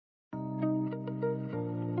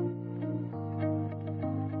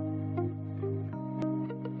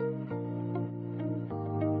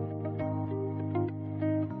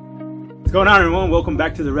What's going on, everyone? Welcome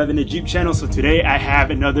back to the Revenant Jeep channel. So today I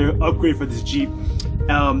have another upgrade for this Jeep.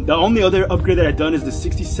 The only other upgrade that I've done is the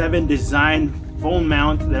 67 design phone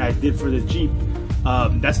mount that I did for the Jeep.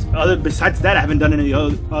 Besides that, I haven't done any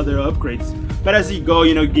other upgrades. But as you go,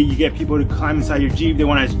 you get people to climb inside your Jeep. They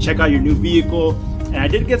want to check out your new vehicle. And I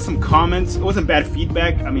did get some comments. It wasn't bad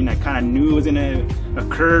feedback. I mean, I kind of knew it was gonna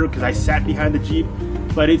occur because I sat behind the Jeep.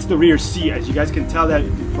 But it's the rear seat. As you guys can tell, that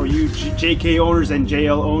for you JK owners and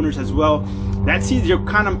JL owners as well, that seat, you're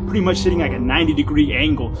kind of pretty much sitting like a 90-degree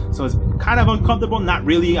angle. So it's kind of uncomfortable. Not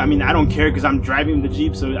really. I mean, I don't care because I'm driving the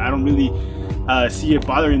Jeep, so I don't really see it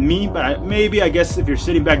bothering me. But I guess if you're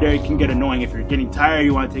sitting back there, it can get annoying. If you're getting tired,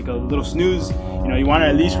 you want to take a little snooze, you want to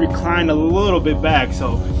at least recline a little bit back.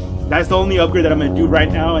 So that's the only upgrade that I'm going to do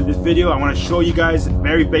right now in this video. I want to show you guys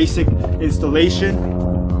very basic installation.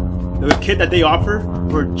 The kit that they offer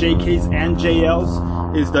for JKs and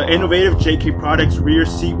JLs is the innovative JK Products rear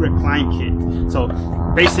seat recline kit. So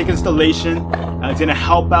basic installation. It's going to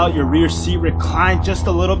help out your rear seat recline just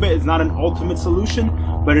a little bit. It's not an ultimate solution,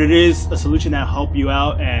 but it is a solution that'll help you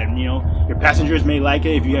out, and your passengers may like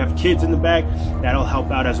it. If you have kids in the back, that'll help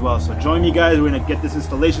out as well. So join me, guys. We're going to get this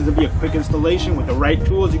installation. It'll be a quick installation with the right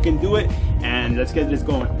tools. You can do it, and let's get this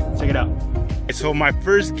going. Check it out. So my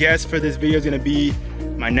first guest for this video is going to be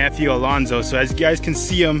my nephew Alonzo. So as you guys can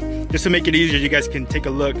see him, just to make it easier, you guys can take a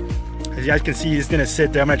look. As you guys can see, he's gonna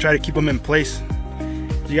sit there. I'm gonna try to keep him in place.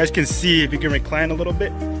 As you guys can see, if you can recline a little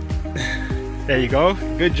bit. There you go,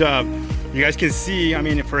 good job. You guys can see, I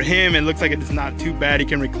mean, for him, it looks like it's not too bad. He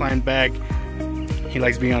can recline back. He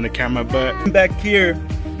likes being on the camera, but back here,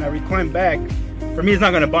 I recline back. For me, it's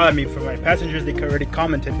not gonna bother me. For my passengers, they already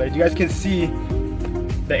commented, but as you guys can see,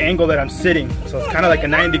 the angle that I'm sitting, so it's kind of like a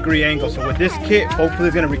 90-degree angle. So with this kit, hopefully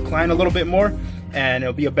it's going to recline a little bit more, and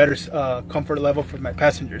it'll be a better comfort level for my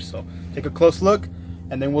passengers. So take a close look,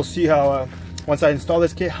 and then we'll see how once I install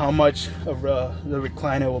this kit, how much of the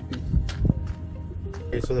recline it will be.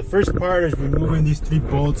 Okay, so the first part is removing these 3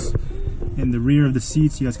 bolts in the rear of the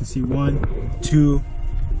seats. You guys can see 1, 2,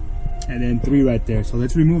 and then 3 right there. So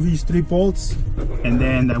let's remove these 3 bolts, and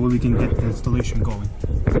then that way we can get the installation going.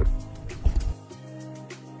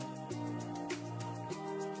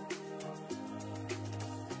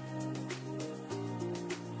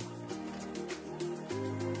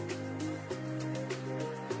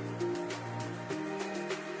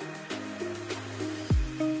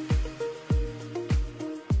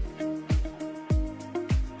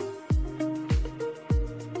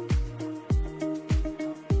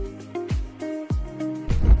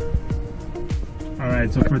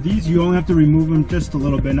 Alright, so for these, you only have to remove them just a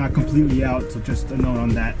little bit, not completely out, so just a note on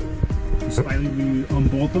that. You slightly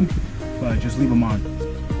unbolt them, but just leave them on.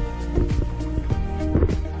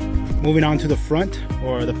 Moving on to the front,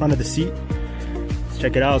 or the front of the seat. Let's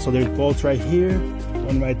check it out. So there's bolts right here,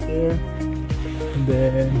 one right there, and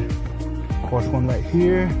then of course one right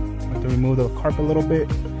here. Have to remove the carpet a little bit,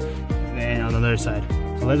 and then on the other side.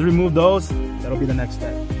 So let's remove those. That'll be the next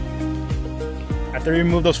step. After you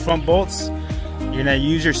remove those front bolts, you're gonna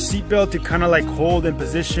use your seat belt to kind of like hold in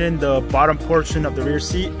position the bottom portion of the rear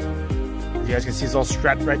seat. As you guys can see, it's all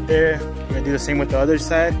strapped right there. We're gonna do the same with the other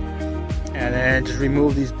side, and then just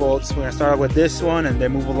remove these bolts. We're gonna start with this one and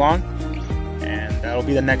then move along, and that'll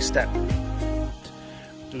be the next step.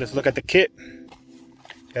 Let's look at the kit.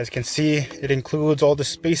 You guys can see it includes all the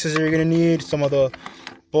spaces that you're gonna need. Some of the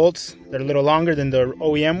bolts, they're a little longer than the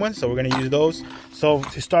OEM ones, so we're gonna use those. So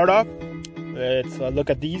to start off, let's look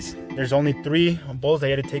at these. There's only 3 bolts that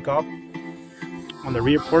you had to take off on the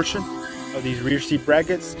rear portion of these rear seat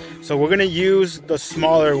brackets. So we're gonna use the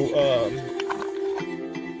smaller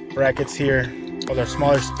brackets here, or the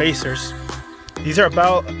smaller spacers. These are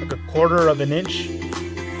about like a 1/4 of an inch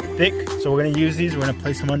thick. So we're gonna use these. We're gonna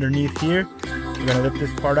place them underneath here. We're gonna lift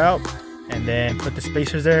this part out and then put the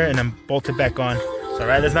spacers there and then bolt it back on. So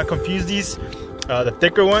alright, let's not confuse these. The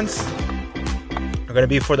thicker ones are going to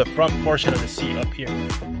be for the front portion of the seat up here.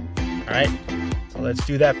 Alright, so let's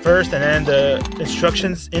do that first, and then the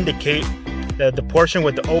instructions indicate that the portion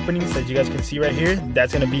with the openings that you guys can see right here,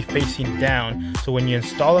 that's going to be facing down. So when you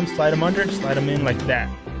install them, slide them under, slide them in like that.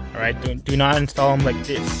 Alright, do not install them like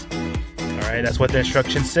this. Alright, that's what the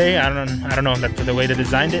instructions say. I don't know, that's the way they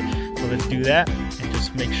designed it. So let's do that, and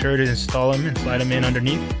just make sure to install them and slide them in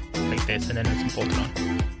underneath like this, and then let's bolt it on.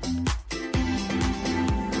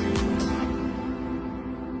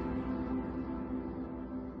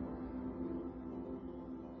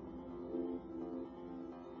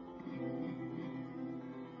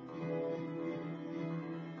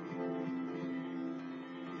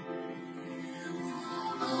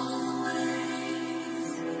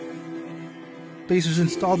 spacers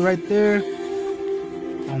installed right there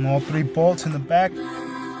on all 3 bolts in the back.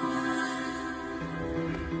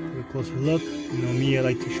 Closer look. You know me, I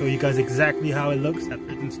like to show you guys exactly how it looks after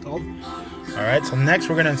it's installed. Alright, so next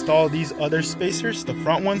we're going to install these other spacers, the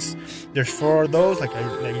front ones. There's 4 of those, like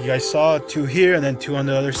you guys saw, 2 here and then 2 on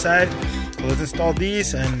the other side. So let's install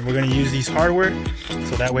these, and we're going to use these hardware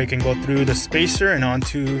so that way it can go through the spacer and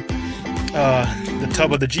onto the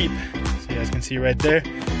tub of the Jeep. So you guys can see right there.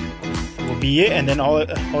 Will be it, and then all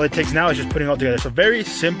it takes now is just putting it all together. So very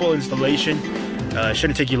simple installation. It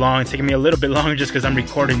shouldn't take you long. It's taking me a little bit longer just because I'm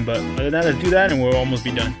recording, but other than that, let's do that and we'll almost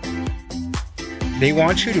be done. They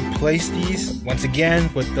want you to place these once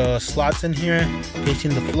again with the slots in here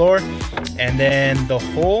facing the floor, and then the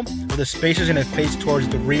hole where the spacer is going to face towards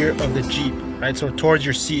the rear of the Jeep, right? So towards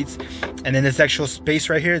your seats, and then this actual space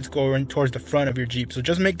right here, it's going towards the front of your Jeep. So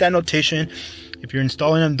just make that notation. If you're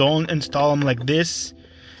installing them, don't install them like this.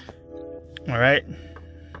 All right.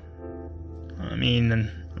 I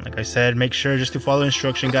mean, like I said, make sure just to follow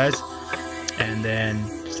instruction, guys, and then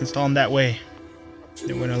just install them that way.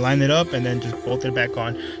 Then we're gonna line it up and then just bolt it back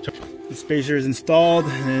on. So the spacer is installed,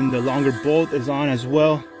 and then the longer bolt is on as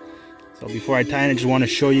well. So before I tie it, I just want to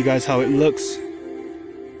show you guys how it looks.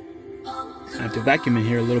 I have to vacuum in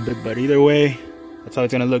here a little bit, but either way, that's how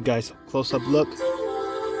it's gonna look, guys. Close-up look,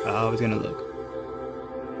 how it's gonna look.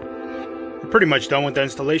 Pretty much done with the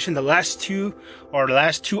installation. The last two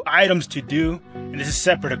items to do, and this is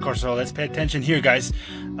separate of course, so let's pay attention here, guys.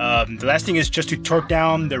 The last thing is just to torque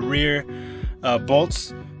down the rear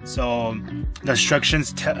bolts. So the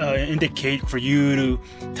instructions indicate for you to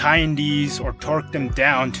tighten these or torque them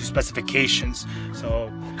down to specifications.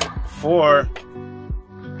 So for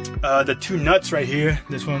the 2 nuts right here,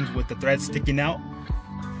 this one's with the thread sticking out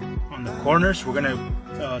on the corners, we're gonna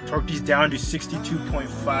torque these down to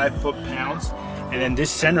 62.5 foot-pounds, and then this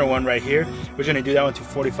center one right here, we're gonna do that one to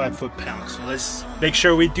 45 foot-pounds. So let's make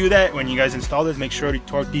sure we do that when you guys install this. Make sure to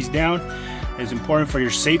torque these down. It's important for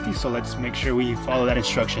your safety, so let's make sure we follow that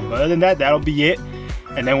instruction. But other than that, that'll be it,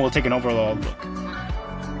 and then we'll take an overall look.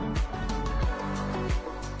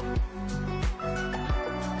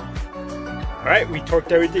 All right, we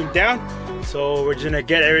torqued everything down, so we're gonna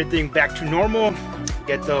get everything back to normal.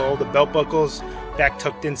 Get all the belt buckles back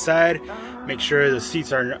tucked inside, make sure the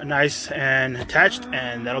seats are nice and attached,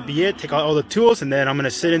 and that'll be it. Take out all the tools, and then I'm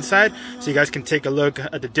gonna sit inside so you guys can take a look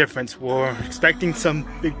at the difference. We're expecting some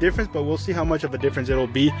big difference, but we'll see how much of a difference it'll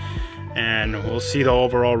be, and we'll see the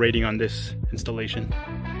overall rating on this installation.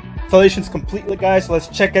 Installation's complete, guys, so let's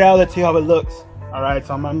check it out. Let's see how it looks. All right,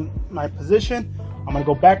 so I'm on my position. I'm gonna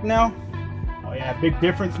go back now. Oh yeah, big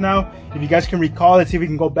difference now. If you guys can recall, let's see if we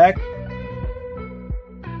can go back.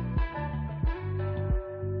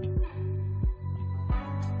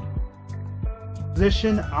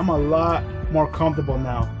 Position, I'm a lot more comfortable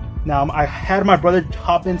now. I had my brother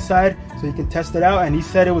hop inside so he can test it out, and he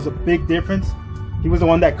said it was a big difference. He was the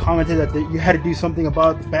one that commented that you had to do something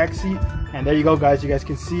about the back seat, and there you go, guys. You guys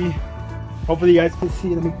can see. Hopefully you guys can see.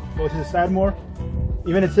 Let me go to the side more.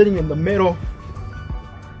 Even it's sitting in the middle,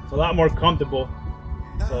 it's a lot more comfortable.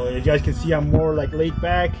 So you guys can see I'm more like laid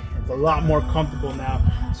back. It's a lot more comfortable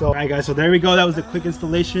now. So all right, guys, so there we go. That was a quick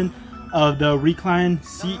installation of the Recline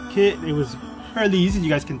seat kit. It was fairly easy. You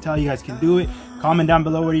guys can tell, you guys can do it. Comment down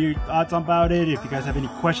below what are your thoughts about it. If you guys have any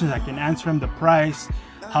questions, I can answer them. The price,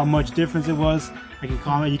 how much difference it was, I can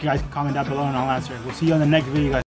comment. You guys can comment down below and I'll answer it. We'll see you on the next video, guys.